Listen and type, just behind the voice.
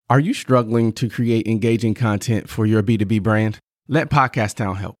Are you struggling to create engaging content for your B2B brand? Let Podcast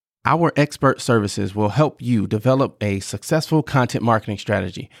Town help. Our expert services will help you develop a successful content marketing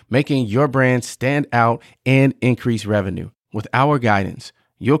strategy, making your brand stand out and increase revenue. With our guidance,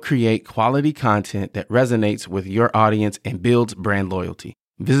 you'll create quality content that resonates with your audience and builds brand loyalty.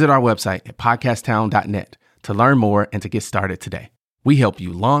 Visit our website at podcasttown.net to learn more and to get started today. We help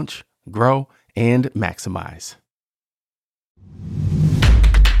you launch, grow, and maximize.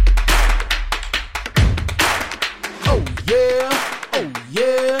 Oh yeah, oh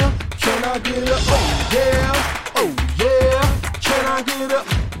yeah, can I get a oh yeah, can I get a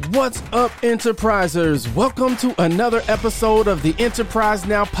What's up, Enterprisers? Welcome to another episode of the Enterprise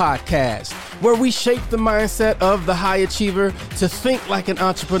Now podcast, where we shape the mindset of the high achiever to think like an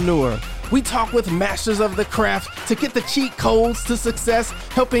entrepreneur. We talk with masters of the craft to get the cheat codes to success,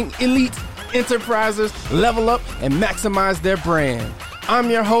 helping elite enterprisers level up and maximize their brand. I'm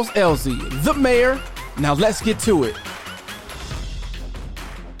your host, LZ, the mayor. Now let's get to it.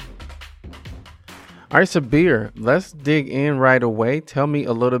 All right, Sabir, let's dig in right away. Tell me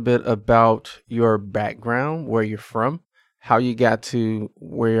a little bit about your background, where you're from, how you got to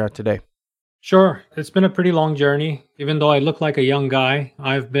where you are today. Sure. It's been a pretty long journey. Even though I look like a young guy,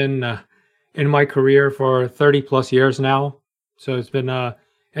 I've been in my career for 30 plus years now. So it's been an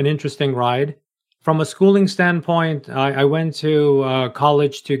interesting ride. From a schooling standpoint, I went to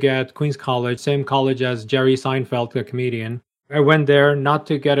college to get Queens College, same college as Jerry Seinfeld, the comedian. I went there not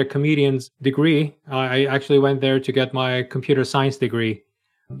to get a comedian's degree. I actually went there to get my computer science degree.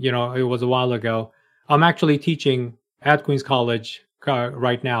 You know, it was a while ago. I'm actually teaching at Queens College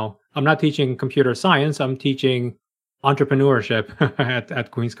right now. I'm not teaching computer science. I'm teaching entrepreneurship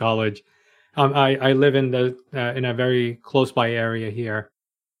at Queens College. I live in a very close by area here.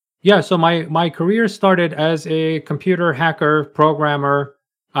 Yeah, so my career started as a computer hacker, programmer.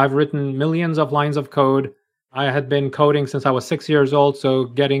 I've written millions of lines of code. I had been coding since I was 6 years old, so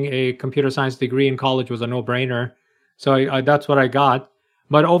getting a computer science degree in college was a no-brainer. So that's what I got.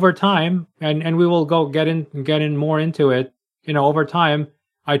 But over time, and we will get in more into it. You know, over time,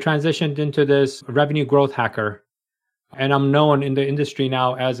 I transitioned into this revenue growth hacker, and I'm known in the industry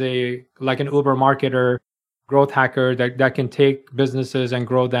now as an Uber marketer, growth hacker that can take businesses and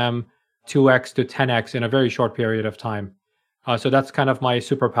grow them 2x to 10x in a very short period of time. So that's kind of my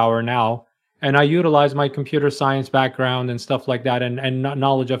superpower now. And I utilize my computer science background and stuff like that and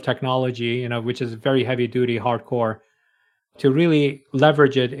knowledge of technology, you know, which is very heavy duty, hardcore, to really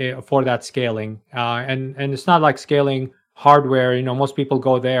leverage it for that scaling. And it's not like scaling hardware. You know, most people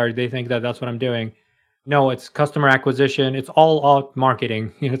go there. They think that that's what I'm doing. No, it's customer acquisition. It's all out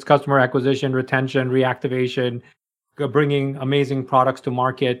marketing. You know, it's customer acquisition, retention, reactivation, bringing amazing products to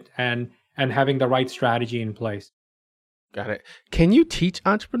market and having the right strategy in place. Got it. Can you teach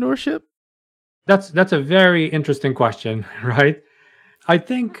entrepreneurship? That's a very interesting question, right? I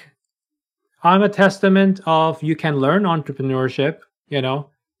think I'm a testament of you can learn entrepreneurship, you know,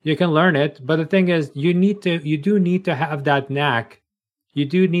 you can learn it. But the thing is, you do need to have that knack. You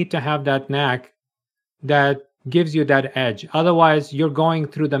do need to have that knack that gives you that edge. Otherwise, you're going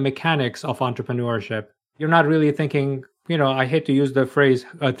through the mechanics of entrepreneurship. You're not really thinking, you know, I hate to use the phrase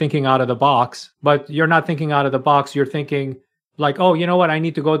thinking out of the box, but you're not thinking out of the box. You're thinking, like, oh, you know what? I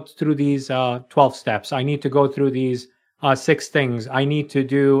need to go through these 12 steps. I need to go through these 6 things. I need to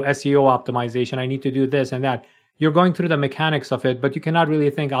do SEO optimization. I need to do this and that. You're going through the mechanics of it, but you cannot really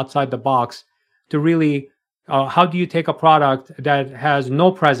think outside the box to really, how do you take a product that has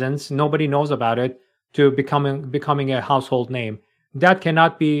no presence, nobody knows about it, to becoming a household name? That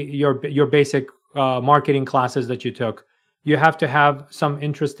cannot be your basic marketing classes that you took. You have to have some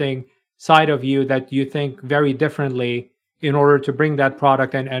interesting side of you that you think very differently in order to bring that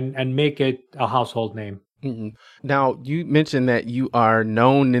product and make it a household name. Mm-hmm. Now, you mentioned that you are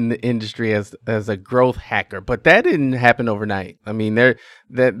known in the industry as a growth hacker, but that didn't happen overnight. I mean,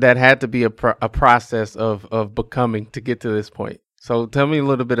 that had to be a process of becoming to get to this point. So tell me a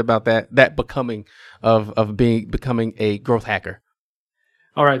little bit about that becoming becoming a growth hacker.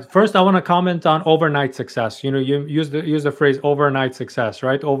 All right. First, I want to comment on overnight success. You know, you use the phrase overnight success,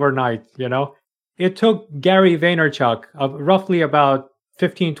 right? Overnight, you know. It took Gary Vaynerchuk roughly about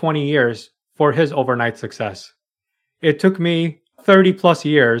 15, 20 years for his overnight success. It took me 30 plus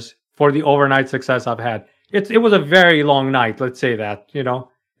years for the overnight success I've had. It was a very long night, let's say that, you know.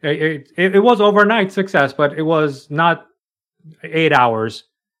 It was overnight success, but it was not 8 hours.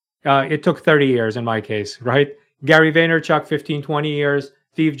 It took 30 years in my case, right? Gary Vaynerchuk, 15, 20 years.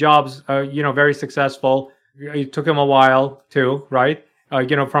 Steve Jobs, very successful. It took him a while too, right?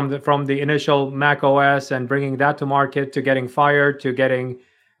 From the initial Mac OS and bringing that to market to getting fired to getting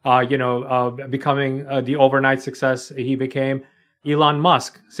becoming the overnight success he became. Elon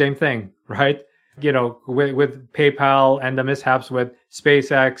Musk, same thing, right? With PayPal and the mishaps with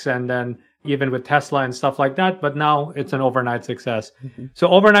SpaceX, and then even with Tesla and stuff like that. But now it's an overnight success. So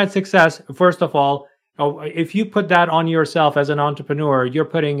overnight success, first of all, if you put that on yourself as an entrepreneur, you're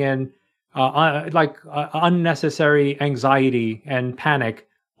putting in unnecessary anxiety and panic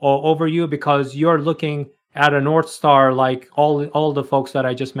over you, because you're looking at a North Star like all the folks that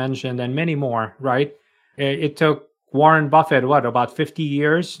I just mentioned and many more, right? It took Warren Buffett, about 50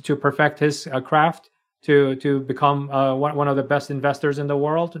 years to perfect his craft to become one of the best investors in the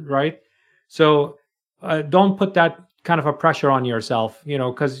world, right? So don't put that kind of a pressure on yourself,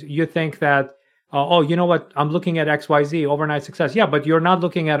 because you think that, you know what, I'm looking at XYZ, overnight success. Yeah, but you're not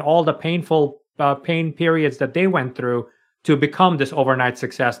looking at all the painful pain periods that they went through to become this overnight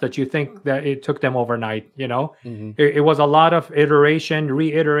success that you think that it took them overnight. It was a lot of iteration,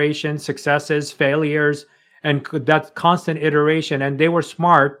 reiteration, successes, failures, and that constant iteration. And they were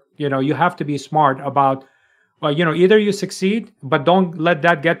smart. You have to be smart about, either you succeed, but don't let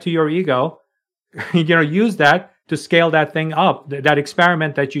that get to your ego. Use that to scale that thing up, that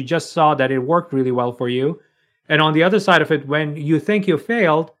experiment that you just saw that it worked really well for you. And on the other side of it, when you think you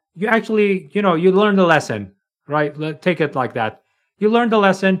failed, you actually, you learn the lesson, right? Take it like that. You learn the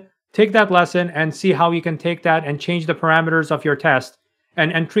lesson, take that lesson and see how you can take that and change the parameters of your test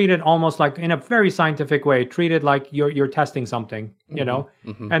and treat it almost like in a very scientific way. Treat it like you're testing something,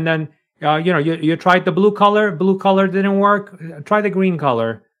 and then, you tried the blue color didn't work. Try the green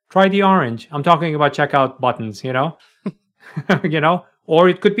color. Try the orange. I'm talking about checkout buttons, or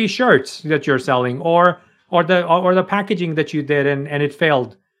it could be shirts that you're selling, or the packaging that you did and it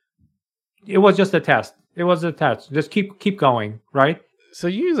failed. It was just a test. It was a test. Just keep going, right? So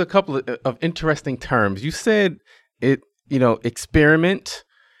you use a couple of interesting terms. You said experiment.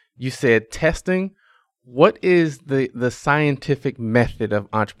 You said testing. What is the scientific method of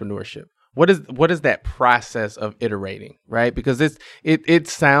entrepreneurship? What is that process of iterating, right? Because it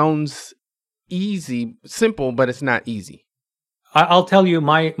sounds easy, simple, but it's not easy. I'll tell you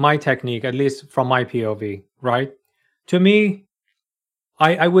my technique, at least from my POV, right? To me,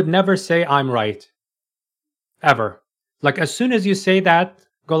 I would never say I'm right, ever. Like as soon as you say that,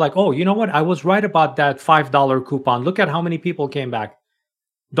 go like, oh, you know what? I was right about that $5 coupon. Look at how many people came back.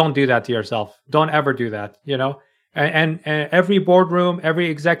 Don't do that to yourself. Don't ever do that, And every boardroom, every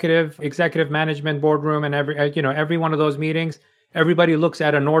executive management boardroom, and every one of those meetings, everybody looks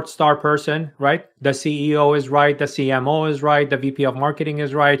at a North Star person, right? The CEO is right, the CMO is right, the VP of marketing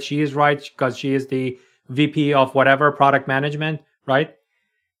is right, she is right because she is the VP of whatever, product management, right?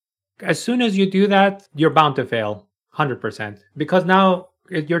 As soon as you do that, you're bound to fail, 100%, because now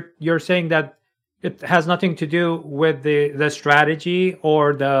you're saying that it has nothing to do with the strategy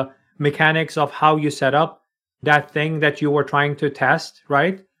or the mechanics of how you set up that thing that you were trying to test,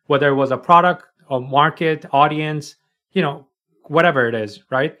 right? Whether it was a product, a market, audience, whatever it is,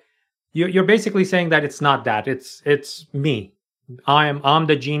 right? You're basically saying that it's not that. It's me. I'm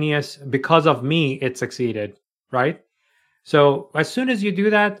the genius. Because of me, it succeeded, right? So as soon as you do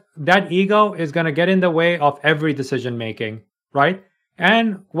that, that ego is going to get in the way of every decision making, right?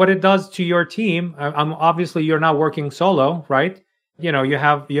 And what it does to your team, obviously you're not working solo, right? You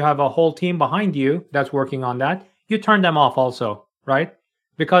have a whole team behind you that's working on that. You turn them off also, right?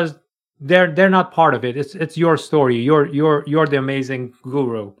 Because they're not part of it. It's your story. You're the amazing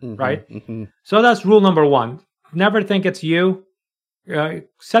guru, right? Mm-hmm. So that's rule number one. Never think it's you.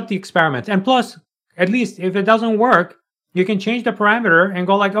 Set the experiment. And plus, at least if it doesn't work, you can change the parameter and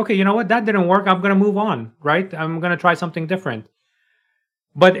go like, okay, you know what? That didn't work. I'm going to move on, right? I'm going to try something different.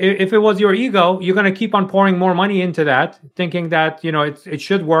 But if it was your ego, you're going to keep on pouring more money into that, thinking that, it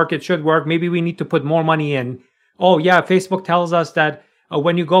should work. It should work. Maybe we need to put more money in. Oh, yeah, Facebook tells us that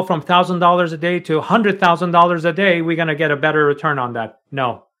when you go from $1,000 a day to $100,000 a day, we're going to get a better return on that.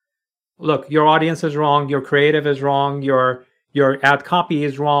 No. Look, your audience is wrong. Your creative is wrong. Your ad copy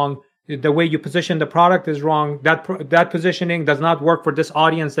is wrong. The way you position the product is wrong. That positioning does not work for this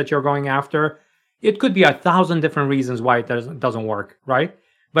audience that you're going after. It could be 1,000 different reasons why it doesn't work, right?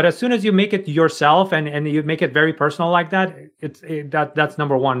 But as soon as you make it yourself and you make it very personal like that, that's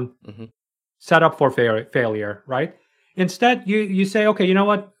number one. Mm-hmm. Set up for failure, right? Instead, you say, okay, you know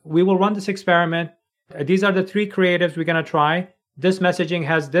what? We will run this experiment. These are the 3 creatives we're going to try. This messaging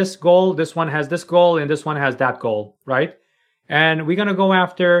has this goal, this one has this goal, and this one has that goal, right? And we're going to go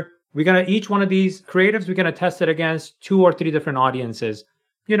after, each one of these creatives, we're going to test it against 2 or 3 different audiences.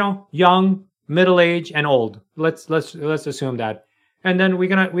 Young, middle age, and old. Let's assume that. And then we're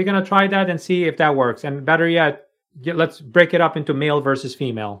gonna try that and see if that works. And better yet, let's break it up into male versus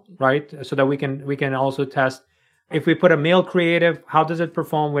female, right? So that we can also test if we put a male creative, how does it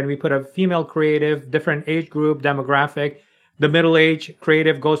perform when we put a female creative, different age group, demographic. The middle age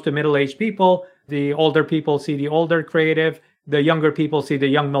creative goes to middle-aged people. The older people see the older creative. The younger people see the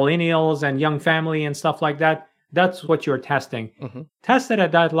young millennials and young family and stuff like that. That's what you're testing. Test it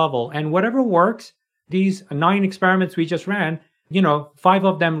at that level. And whatever works, these 9 experiments we just ran, 5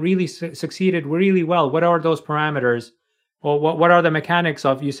 of them really succeeded really well. What are those parameters? Or what are the mechanics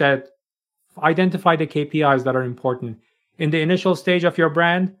of, you said, identify the KPIs that are important. In the initial stage of your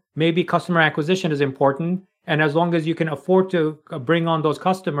brand, maybe customer acquisition is important. And as long as you can afford to bring on those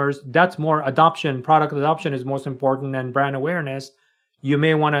customers, that's more adoption. Product adoption is most important, and brand awareness. You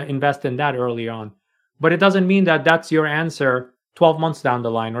may want to invest in that early on. But it doesn't mean that that's your answer 12 months down the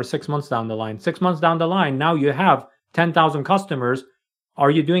line or 6 months down the line. 6 months down the line, now you have 10,000 customers.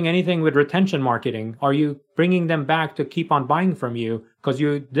 Are you doing anything with retention marketing? Are you bringing them back to keep on buying from you? Because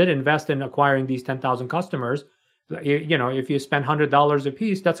you did invest in acquiring these 10,000 customers. If you spend $100 a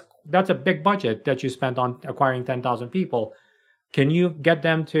piece, that's a big budget that you spent on acquiring 10,000 people. Can you get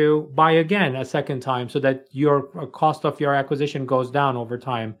them to buy again a second time so that your cost of your acquisition goes down over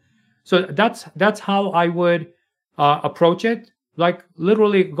time? So that's how I would approach it. Like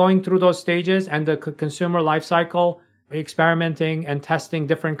literally going through those stages and the consumer life cycle, experimenting and testing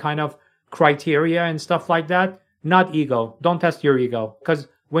different kind of criteria and stuff like that. Not ego. Don't test your ego, because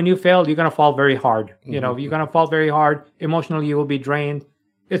when you fail, you're going to fall very hard. You're going to fall very hard. Emotionally, you will be drained.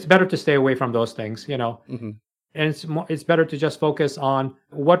 It's better to stay away from those things, And it's better to just focus on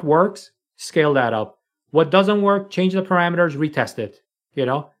what works, scale that up. What doesn't work, change the parameters, retest it,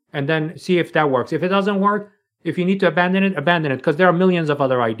 and then see if that works. If it doesn't work, if you need to abandon it, because there are millions of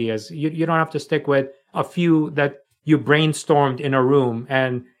other ideas. You don't have to stick with a few that you brainstormed in a room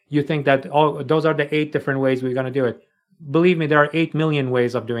and you think that, those are the 8 different ways we're going to do it. Believe me, there are 8 million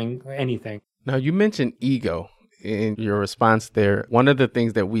ways of doing anything. Now, you mentioned ego in your response there. One of the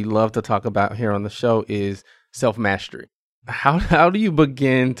things that we love to talk about here on the show is self-mastery. How do you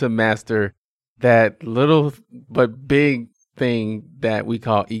begin to master that little but big thing that we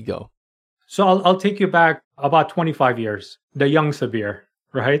call ego? So I'll take you back about 25 years. The young Sabir,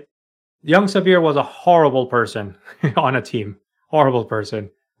 right? Young Sabir was a horrible person on a team. Horrible person,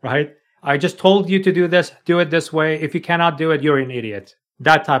 right? I just told you to do this, do it this way. If you cannot do it, you're an idiot.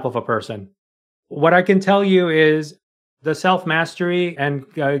 That type of a person. What I can tell you is the self-mastery and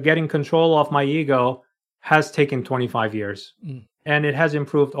getting control of my ego has taken 25 years. And it has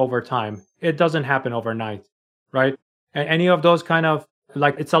improved over time. It doesn't happen overnight, right? And any of those kind of,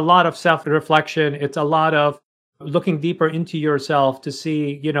 it's a lot of self-reflection. It's a lot of looking deeper into yourself to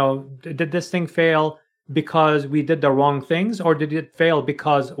see, did this thing fail because we did the wrong things, or did it fail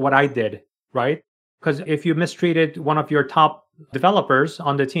because what I did, right? Because if you mistreated one of your top developers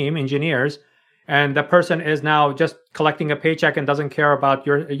on the team, engineers, and the person is now just collecting a paycheck and doesn't care about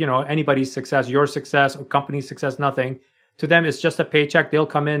your, anybody's success, your success, or company's success, nothing. To them, it's just a paycheck. They'll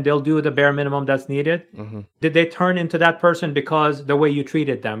come in, they'll do the bare minimum that's needed. Did they turn into that person because the way you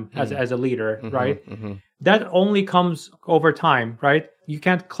treated them as a leader, right? That only comes over time, right? You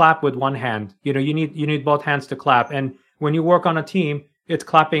can't clap with one hand. You need both hands to clap. And when you work on a team, it's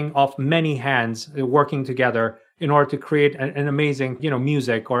clapping off many hands working together in order to create an amazing,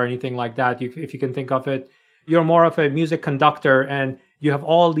 music or anything like that. If you can think of it, you're more of a music conductor, and you have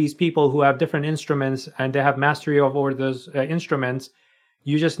all these people who have different instruments and they have mastery over those instruments.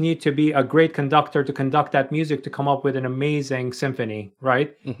 You just need to be a great conductor to conduct that music to come up with an amazing symphony,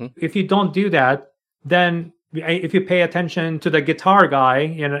 right? If you don't do that, then if you pay attention to the guitar guy,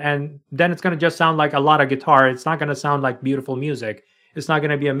 and then it's going to just sound like a lot of guitar. It's not going to sound like beautiful music. It's not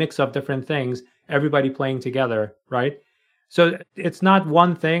going to be a mix of different things, everybody playing together, right? So it's not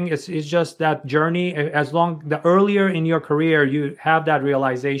one thing. It's just that journey. The earlier in your career you have that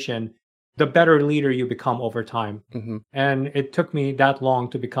realization, the better leader you become over time. And it took me that long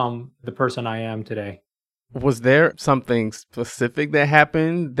to become the person I am today. Was there something specific that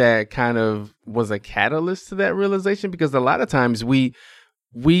happened that kind of was a catalyst to that realization? Because a lot of times we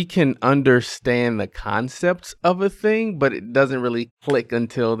can understand the concepts of a thing, but it doesn't really click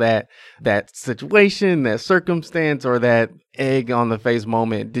until that situation, that circumstance, or that egg on the face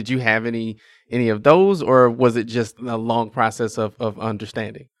moment. Did you have any of those, or was it just a long process of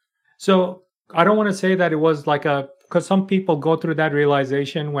understanding? So I don't want to say that it was because some people go through that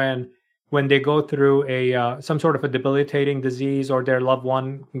realization when they go through some sort of a debilitating disease, or their loved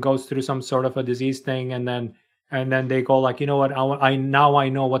one goes through some sort of a disease thing, and then they go like, you know what, I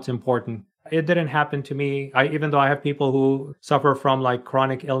know what's important. It didn't happen to me. Even though I have people who suffer from like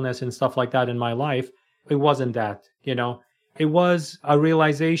chronic illness and stuff like that in my life, it wasn't that, It was a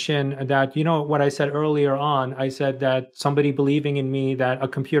realization that, what I said earlier on, I said that somebody believing in me, that a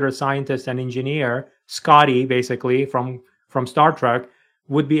computer scientist and engineer, Scotty, basically from Star Trek,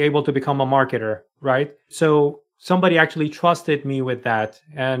 would be able to become a marketer, right? So somebody actually trusted me with that.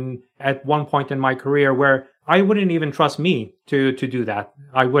 And at one point in my career where I wouldn't even trust me to do that.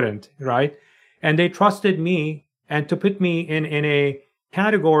 I wouldn't, right? And they trusted me and to put me in a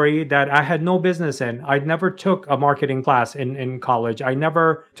category that I had no business in. I never took a marketing class in college. I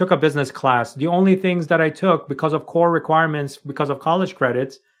never took a business class. The only things that I took because of core requirements, because of college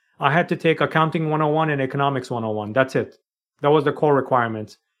credits, I had to take accounting 101 and economics 101. That's it. That was the core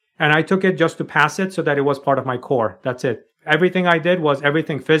requirements. And I took it just to pass it so that it was part of my core. That's it. Everything I did was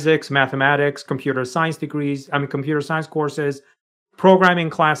everything physics, mathematics, computer science computer science courses, programming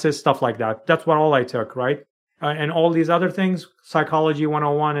classes, stuff like that. That's what all I took, right? And all these other things, psychology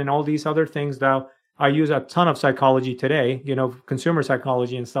 101 and all these other things that I use a ton of psychology today, consumer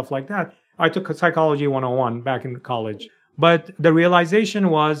psychology and stuff like that. I took psychology 101 back in college. But the realization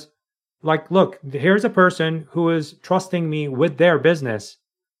was like, look, here's a person who is trusting me with their business.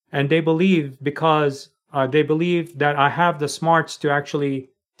 And they believe because they believe that I have the smarts to actually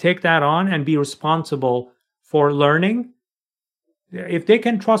take that on and be responsible for learning. If they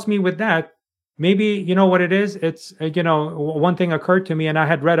can trust me with that, maybe, you know what it is? It's, one thing occurred to me, and I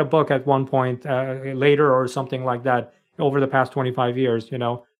had read a book at one point later or something like that over the past 25 years,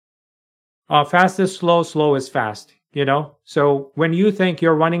 fast is slow, slow is fast, So when you think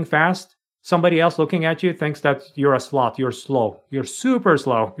you're running fast, somebody else looking at you thinks that you're a sloth, you're slow, you're super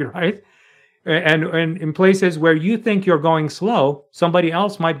slow, right? And in places where you think you're going slow, somebody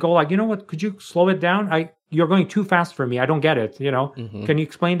else might go like, you know what, could you slow it down? You're going too fast for me. I don't get it, Mm-hmm. Can you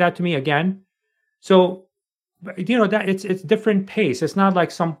explain that to me again? So, that it's different pace. It's not like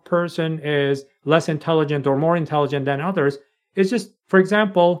some person is less intelligent or more intelligent than others. It's just, for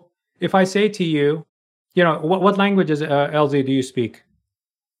example, if I say to you, what languages, LZ, do you speak?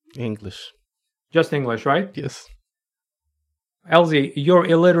 English. Just English, right? Yes. LZ, you're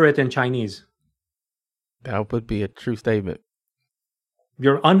illiterate in Chinese. That would be a true statement.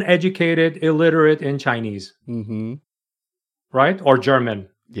 You're uneducated, illiterate in Chinese. Mm-hmm. Right? Or German.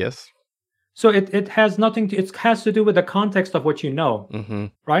 Yes. So it has it has to do with the context of what you know. Mm-hmm.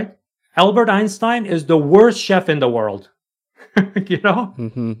 Right? Albert Einstein is the worst chef in the world.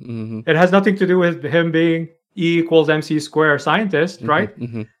 Mm-hmm. Mm-hmm. It has nothing to do with him being E equals MC square scientist, right?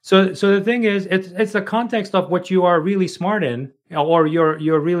 Mm-hmm. So the thing is, it's the context of what you are really smart in, or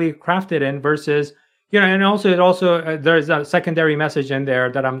you're really crafted in, versus, and also there's a secondary message in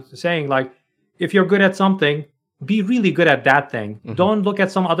there that I'm saying, like, if you're good at something, be really good at that thing. Mm-hmm. Don't look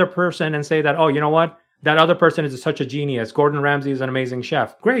at some other person and say that, oh, you know what, that other person is such a genius. Gordon Ramsay is an amazing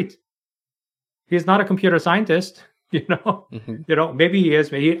chef. Great. He's not a computer scientist. Mm-hmm. Maybe he is.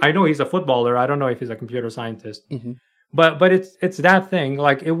 I know he's a footballer. I don't know if he's a computer scientist. Mm-hmm. But it's that thing.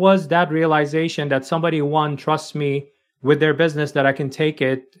 Like, it was that realization that somebody, one, trusts me with their business, that I can take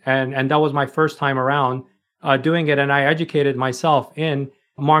it, and that was my first time around doing it, and I educated myself in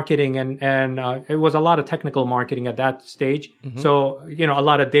marketing, and it was a lot of technical marketing at that stage. Mm-hmm. So a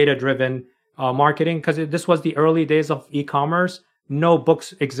lot of data driven marketing, because this was the early days of e-commerce. No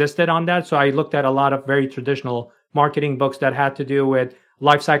books existed on that, so I looked at a lot of very traditional marketing books that had to do with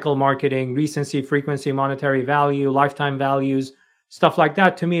life cycle marketing, recency, frequency, monetary value, lifetime values, stuff like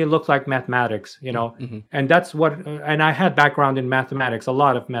that. To me, it looked like mathematics, Mm-hmm. and that's what, and I had background in mathematics, a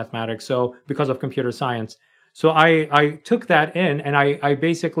lot of mathematics. So because of computer science. So I took that in, and I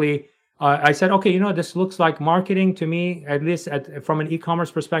basically, I said, okay, this looks like marketing to me, at least from an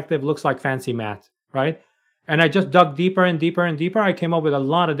e-commerce perspective, looks like fancy math, right? And I just dug deeper and deeper and deeper. I came up with a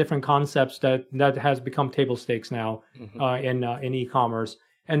lot of different concepts that has become table stakes now in e-commerce.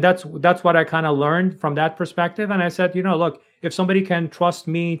 And that's what I kind of learned from that perspective. And I said, look, if somebody can trust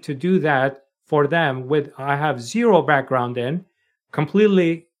me to do that for them, I have zero background in,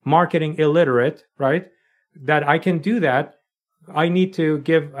 completely marketing illiterate, right? That I can do that. I need to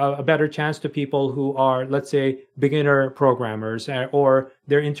give a better chance to people who are, let's say, beginner programmers, or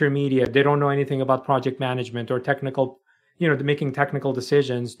they're intermediate. They don't know anything about project management or technical, making technical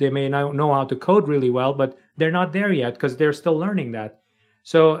decisions. They may not know how to code really well, but they're not there yet because they're still learning that.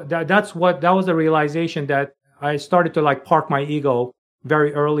 So that was the realization that I started to park my ego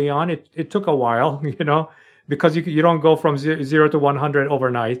very early on. It took a while, because you don't go from 0 to 100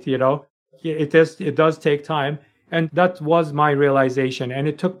 overnight, It does take time. And that was my realization, and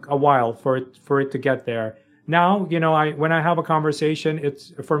it took a while for it to get there. Now, when I have a conversation,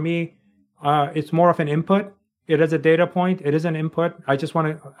 it's for me, it's more of an input. It is a data point. It is an input. I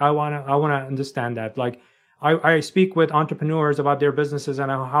want to understand that. Like I speak with entrepreneurs about their businesses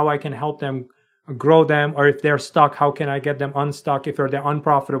and how I can help them grow them, or if they're stuck, how can I get them unstuck? If they're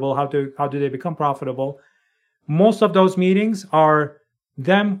unprofitable, how do they become profitable? Most of those meetings are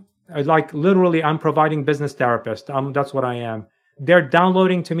them, like literally I'm providing business therapist. That's what I am. They're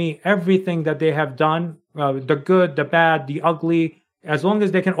downloading to me everything that they have done, the good, the bad, the ugly. As long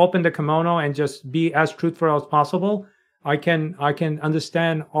as they can open the kimono and just be as truthful as possible, I can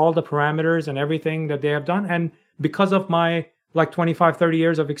understand all the parameters and everything that they have done. And because of my like 25, 30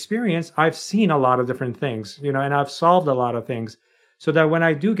 years of experience, I've seen a lot of different things, and I've solved a lot of things. So that when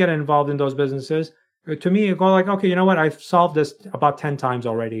I do get involved in those businesses, to me, it go like, okay, you know what? I've solved this about 10 times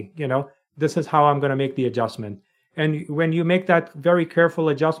already. This is how I'm going to make the adjustment. And when you make that very careful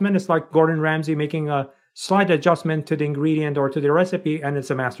adjustment, it's like Gordon Ramsay making a slight adjustment to the ingredient or to the recipe, and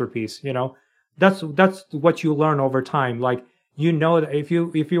it's a masterpiece. That's what you learn over time. Like, that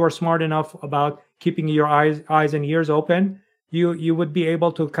if you are smart enough about keeping your eyes and ears open, you would be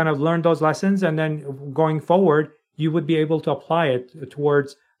able to kind of learn those lessons, and then going forward, you would be able to apply it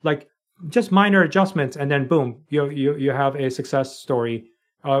towards like just minor adjustments, and then boom, you have a success story.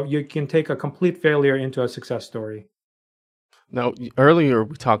 You can take a complete failure into a success story. Now, earlier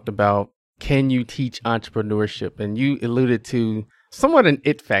we talked about, can you teach entrepreneurship? And you alluded to somewhat an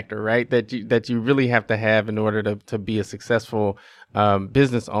it factor, right? That you really have to have in order to be a successful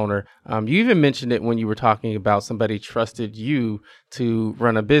business owner. You even mentioned it when you were talking about somebody trusted you to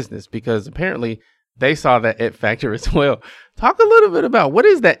run a business, because apparently they saw that it factor as well. Talk a little bit about what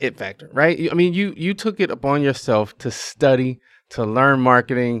is that it factor, right? I mean, you took it upon yourself to study, to learn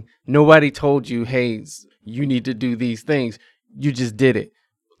marketing. Nobody told you, hey, you need to do these things. You just did it.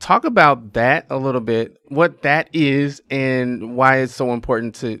 Talk about that a little bit, what that is and why it's so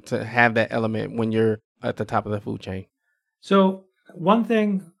important to have that element when you're at the top of the food chain. So one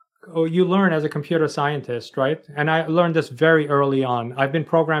thing you learn as a computer scientist, right? And I learned this very early on. I've been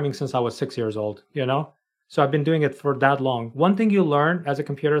programming since I was 6 years old, So I've been doing it for that long. One thing you learn as a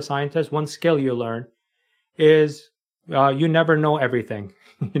computer scientist, one skill you learn is you never know everything.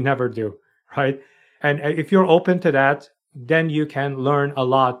 You never do, right? And if you're open to that, then you can learn a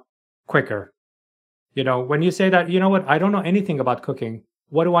lot quicker. When you say that, you know what, I don't know anything about cooking.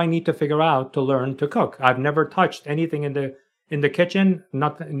 What do I need to figure out to learn to cook? I've never touched anything in the kitchen,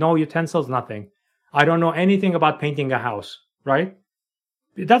 nothing, no utensils, nothing. I don't know anything about painting a house, right?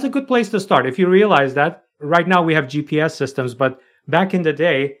 That's a good place to start. If you realize that right now we have GPS systems, but back in the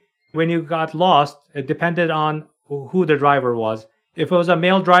day, when you got lost, it depended on who the driver was. If it was a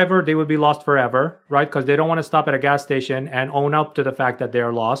male driver, they would be lost forever, right? Because they don't want to stop at a gas station and own up to the fact that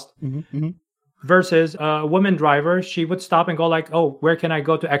they're lost. Mm-hmm. Versus a woman driver, she would stop and go like, oh, where can I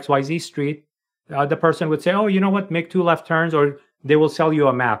go to XYZ Street? The person would say, oh, you know what, make 2 left turns, or they will sell you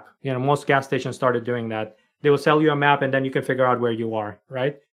a map. Most gas stations started doing that. They will sell you a map and then you can figure out where you are,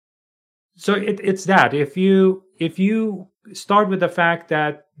 right? So it's that. If you start with the fact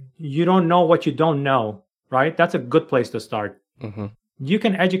that you don't know what you don't know, right? That's a good place to start. Mm-hmm. You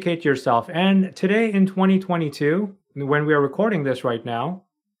can educate yourself. And today in 2022, when we are recording this right now,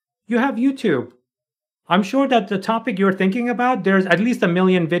 you have YouTube. I'm sure that the topic you're thinking about, there's at least 1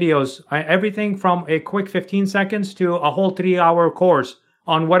 million videos, everything from a quick 15 seconds to a whole 3-hour course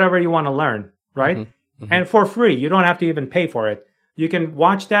on whatever you want to learn, right? Mm-hmm. Mm-hmm. And for free, you don't have to even pay for it. You can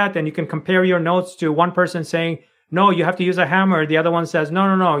watch that and you can compare your notes to one person saying, no, you have to use a hammer. The other one says,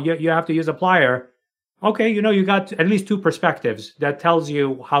 no, you have to use a plier. Okay, you got at least 2 perspectives that tells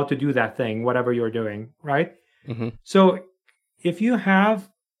you how to do that thing, whatever you're doing, right? Mm-hmm. So if you have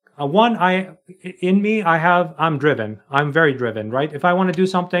I'm driven. I'm very driven, right? If I want to do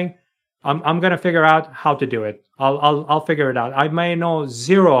something, I'm going to figure out how to do it. I'll figure it out. I may know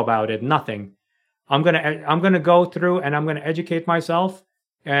zero about it, nothing. I'm going to go through and I'm going to educate myself.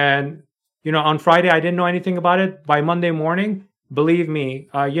 And, on Friday, I didn't know anything about it. By Monday morning, believe me,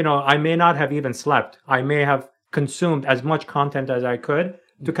 I may not have even slept. I may have consumed as much content as I could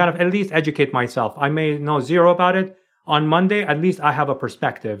to kind of at least educate myself. I may know zero about it. On Monday, at least I have a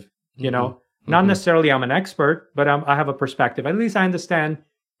perspective, Not necessarily I'm an expert, but I have a perspective. At least I understand,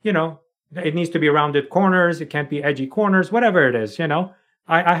 it needs to be rounded corners. It can't be edgy corners, whatever it is,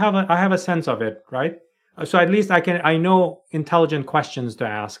 I have a sense of it, right? So at least I know intelligent questions to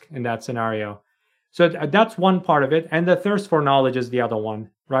ask in that scenario. So that's one part of it. And the thirst for knowledge is the other one,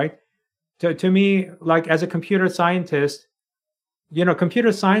 right? To me, like as a computer scientist,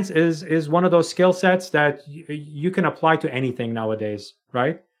 computer science is one of those skill sets that you can apply to anything nowadays,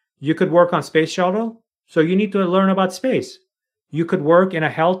 right? You could work on space shuttle, so you need to learn about space. You could work in a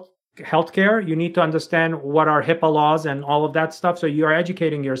health healthcare, you need to understand what are HIPAA laws and all of that stuff. So you are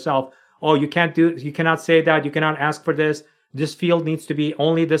educating yourself. Oh, you cannot say that, you cannot ask for this. This field needs to be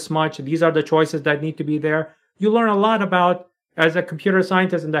only this much. These are the choices that need to be there. You learn a lot about, as a computer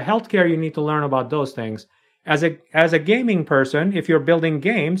scientist in the healthcare, you need to learn about those things. As a gaming person, if you're building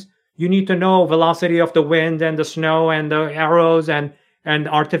games, you need to know velocity of the wind and the snow and the arrows and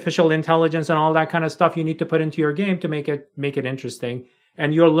artificial intelligence and all that kind of stuff you need to put into your game to make it interesting.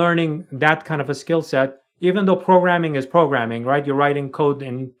 And you're learning that kind of a skill set, even though programming is programming, right? You're writing code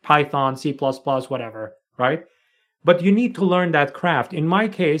in Python, C++, whatever, right? But you need to learn that craft. In my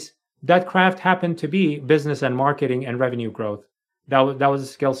case, that craft happened to be business and marketing and revenue growth. That was a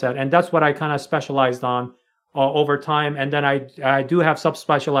skill set. And that's what I kind of specialized on over time. And then I do have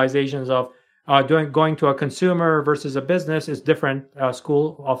subspecializations of going to a consumer versus a business is different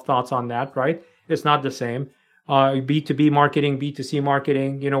school of thoughts on that, right? It's not the same. B2B marketing, B2C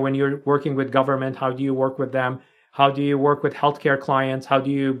marketing, when you're working with government, how do you work with them? How do you work with healthcare clients? How do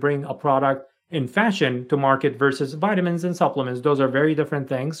you bring a product in fashion to market versus vitamins and supplements? Those are very different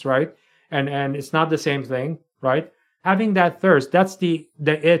things, right? And it's not the same thing, right? Having that thirst, that's the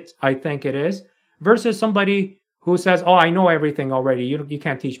it, I think it is, versus somebody who says, oh, I know everything already. You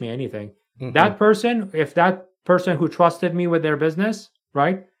can't teach me anything. Mm-hmm. That person who trusted me with their business,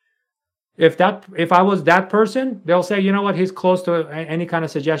 right? If I was that person, they'll say, you know what, he's close to any kind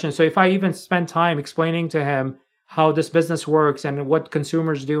of suggestion. So if I even spend time explaining to him how this business works and what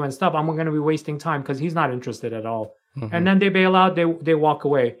consumers do and stuff, I'm going to be wasting time because he's not interested at all. Mm-hmm. And then they bail out, they walk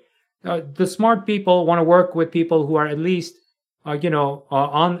away. The smart people want to work with people who are at least, at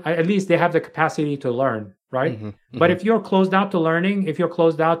least they have the capacity to learn, right? Mm-hmm. Mm-hmm. But if you're closed out to learning, if you're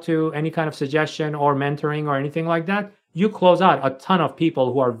closed out to any kind of suggestion or mentoring or anything like that, you close out a ton of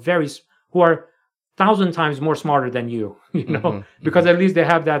people who are 1,000 times more smarter than you, mm-hmm. because at least they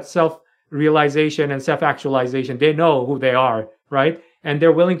have that self-realization and self-actualization. They know who they are, right? And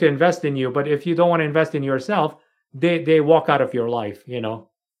they're willing to invest in you. But if you don't want to invest in yourself, they walk out of your life,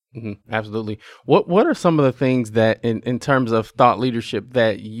 Mm-hmm. Absolutely. What are some of the things that in terms of thought leadership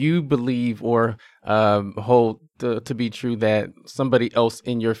that you believe or hold to be true that somebody else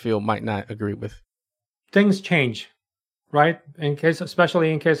in your field might not agree with? Things change, right?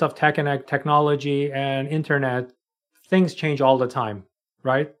 Especially in case of tech and technology and internet, things change all the time,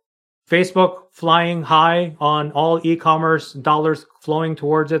 right? Facebook flying high on all e-commerce dollars flowing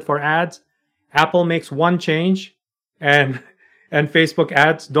towards it for ads. Apple makes one change and Facebook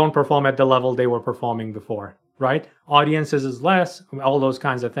ads don't perform at the level they were performing before, right? Audiences is less, all those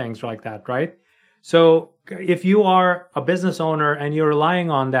kinds of things like that, right? So if you are a business owner and you're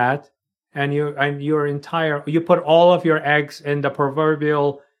relying on that, and you put all of your eggs in the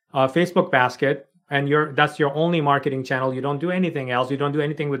proverbial Facebook basket, and that's your only marketing channel. You don't do anything else. You don't do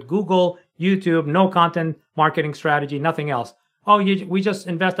anything with Google, YouTube, no content marketing strategy, nothing else. Oh, we just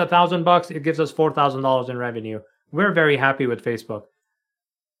invest $1,000. It gives us $4,000 in revenue. We're very happy with Facebook.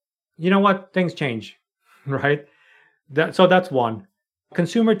 You know what? Things change, right? So that's one.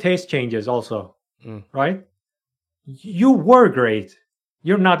 Consumer taste changes also, right? You were great.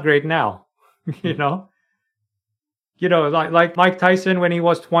 You're not great now, like Mike Tyson when he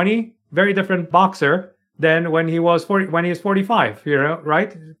was 20, very different boxer than when he was 40, when he was 45,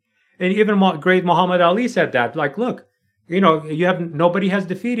 right? And even great Muhammad Ali said that, like, look, nobody has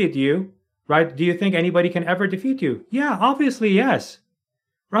defeated you. Right? Do you think anybody can ever defeat you? Yeah, obviously, yes.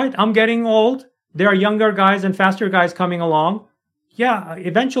 Right? I'm getting old. There are younger guys and faster guys coming along. Yeah,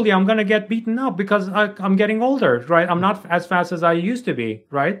 eventually I'm going to get beaten up because I'm getting older, right? I'm not as fast as I used to be,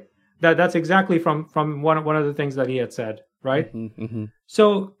 right? That's exactly from one of the things that he had said, right? Mm-hmm.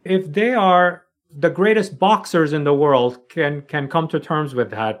 So if they are the greatest boxers in the world can come to terms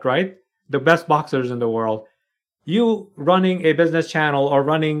with that, right? The best boxers in the world. You running a business channel or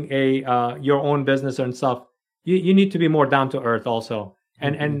running your own business and stuff, you need to be more down to earth also,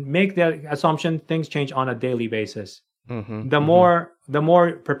 and make that assumption things change on a daily basis. Mm-hmm. The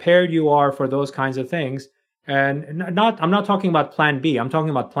more prepared you are for those kinds of things, and I'm not talking about plan B. I'm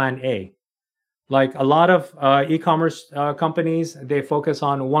talking about plan A. Like a lot of e-commerce companies, they focus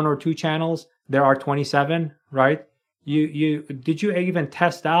on one or two channels. There are 27, right? Did you even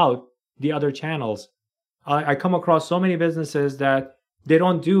test out the other channels? I come across so many businesses that they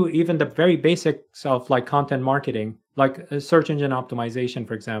don't do even the very basics of like content marketing, like search engine optimization,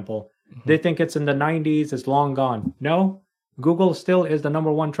 for example. Mm-hmm. They think it's in the 90s, it's long gone. No, Google still is the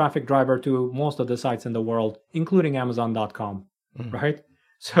number one traffic driver to most of the sites in the world, including Amazon.com, right?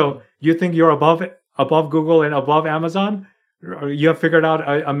 So you think you're above Google and above Amazon? You have figured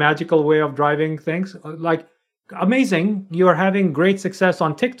out a magical way of driving things? Like amazing. You're having great success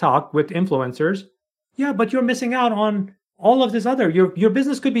on TikTok with influencers. Yeah, but you're missing out on all of this other. Your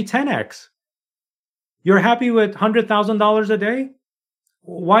business could be 10x. You're happy with $100,000 a day?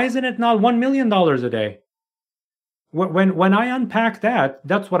 Why isn't it not $1 million a day? When I unpack that,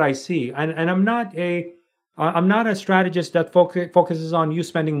 that's what I see. And I'm not a strategist that focuses on you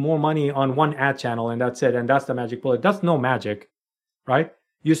spending more money on one ad channel and that's it. And that's the magic bullet. That's no magic, right?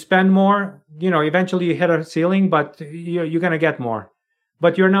 You spend more, eventually you hit a ceiling, but you're going to get more.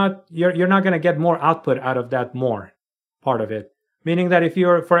 But you're not going to get more output out of that more part of it. Meaning that if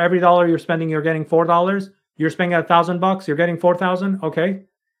for every dollar you're spending, you're getting $4, you're spending $1,000, you're getting 4,000. Okay.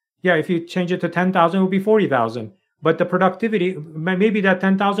 Yeah. If you change it to 10,000, it would be 40,000. But the productivity, maybe that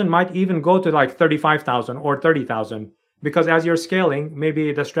 10,000 might even go to like 35,000 or 30,000 because as you're scaling,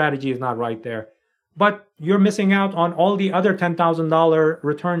 maybe the strategy is not right there. But you're missing out on all the other $10,000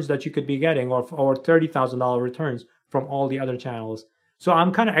 returns that you could be getting or $30,000 returns from all the other channels. So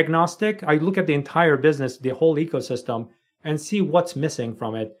I'm kind of agnostic. I look at the entire business, the whole ecosystem, and see what's missing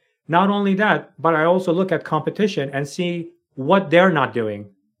from it. Not only that, but I also look at competition and see what they're not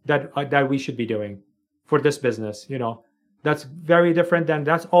doing that we should be doing for this business. That's very different than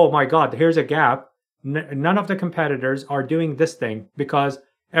oh my God, here's a gap. None of the competitors are doing this thing because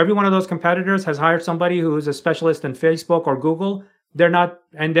every one of those competitors has hired somebody who's a specialist in Facebook or Google.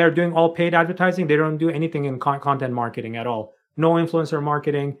 They're doing all paid advertising. They don't do anything in content marketing at all. No influencer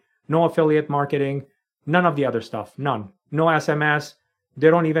marketing, no affiliate marketing, none of the other stuff. None. No SMS. They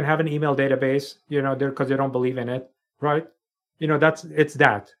don't even have an email database, because they don't believe in it, right? It's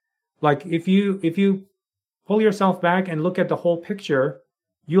that. Like if you pull yourself back and look at the whole picture,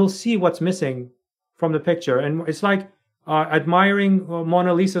 you'll see what's missing from the picture. And it's like admiring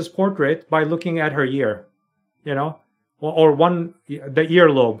Mona Lisa's portrait by looking at her ear, or the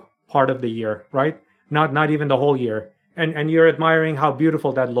earlobe part of the ear, right? Not even the whole ear. And you're admiring how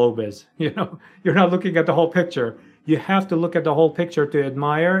beautiful that lobe is. You're not looking at the whole picture. You have to look at the whole picture to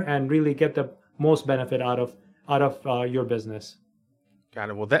admire and really get the most benefit out of your business. Got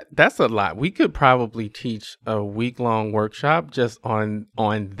it. Well, that's a lot. We could probably teach a week-long workshop just on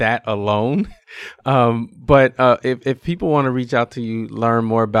that alone. But if people want to reach out to you, learn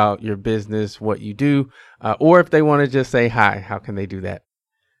more about your business, what you do, or if they want to just say hi, how can they do that?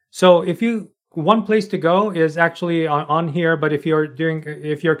 So one place to go is actually on here, but if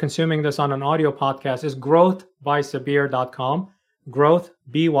you're consuming this on an audio podcast, is growthbysabir.com, growth,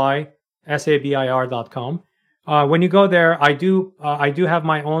 BYSABIR.com. When you go there, I do have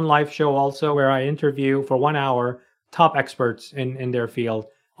my own live show also where I interview for 1 hour top experts in their field,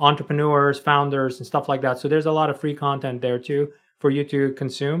 entrepreneurs, founders, and stuff like that. So there's a lot of free content there too for you to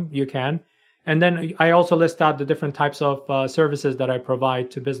consume. You can. And then I also list out the different types of services that I provide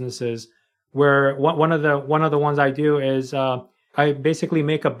to businesses, where one of the ones I do is I basically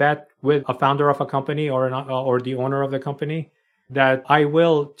make a bet with a founder of a company or the owner of the company that I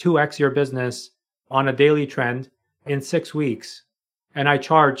will 2x your business on a daily trend in 6 weeks. And I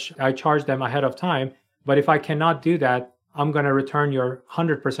charge them ahead of time. But if I cannot do that, I'm going to return your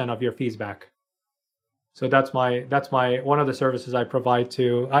 100% of your fees back. So that's my one of the services I provide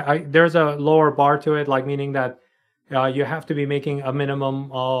to. There's a lower bar to it, like meaning that you have to be making a minimum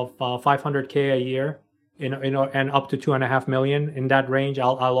of $500K a year, and up to $2.5 million in that range.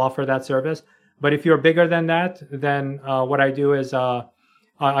 I'll offer that service. But if you're bigger than that, then what I do is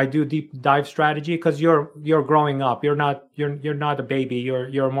I do deep dive strategy, because you're growing up. You're not a baby.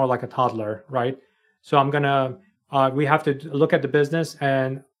 You're more like a toddler, right? So we have to look at the business,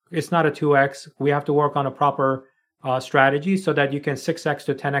 and it's not a 2x. We have to work on a proper strategy so that you can 6x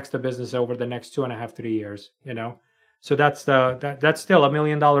to 10x the business over the next 2.5, 3 years. So that's still $1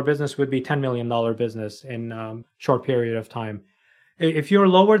 million business would be $10 million business in short period of time. If you're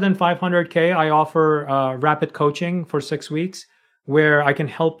lower than 500K, I offer rapid coaching for 6 weeks, where I can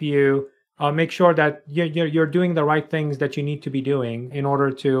help you make sure that you're doing the right things that you need to be doing in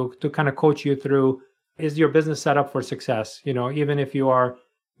order to kind of coach you through, is your business set up for success? Even if you are,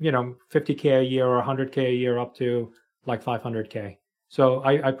 50K a year or 100K a year up to like 500K. So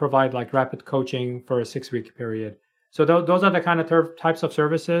I provide like rapid coaching for a 6-week period. So those are the kind of types of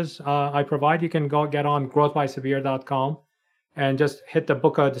services I provide. You can go get on growthbysabir.com and just hit the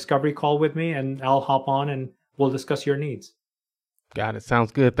book a discovery call with me, and I'll hop on and we'll discuss your needs. Got it.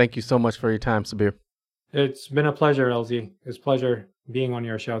 Sounds good. Thank you so much for your time, Sabir. It's been a pleasure, LZ. It's a pleasure being on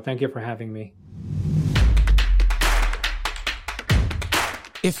your show. Thank you for having me.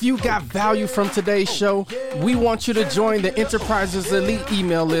 If you got value from today's show, we want you to join the Enterprises Elite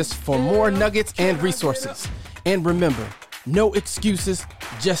email list for more nuggets and resources. And remember, no excuses,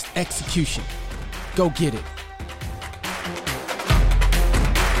 just execution. Go get it.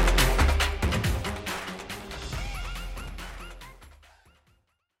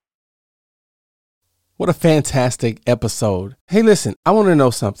 What a fantastic episode. Hey, listen, I want to know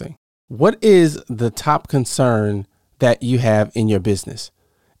something. What is the top concern that you have in your business?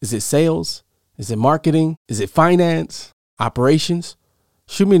 Is it sales? Is it marketing? Is it finance? Operations?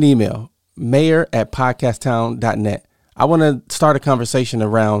 Shoot me an email, mayor@podcasttown.net. I want to start a conversation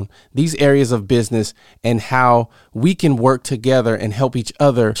around these areas of business and how we can work together and help each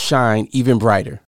other shine even brighter.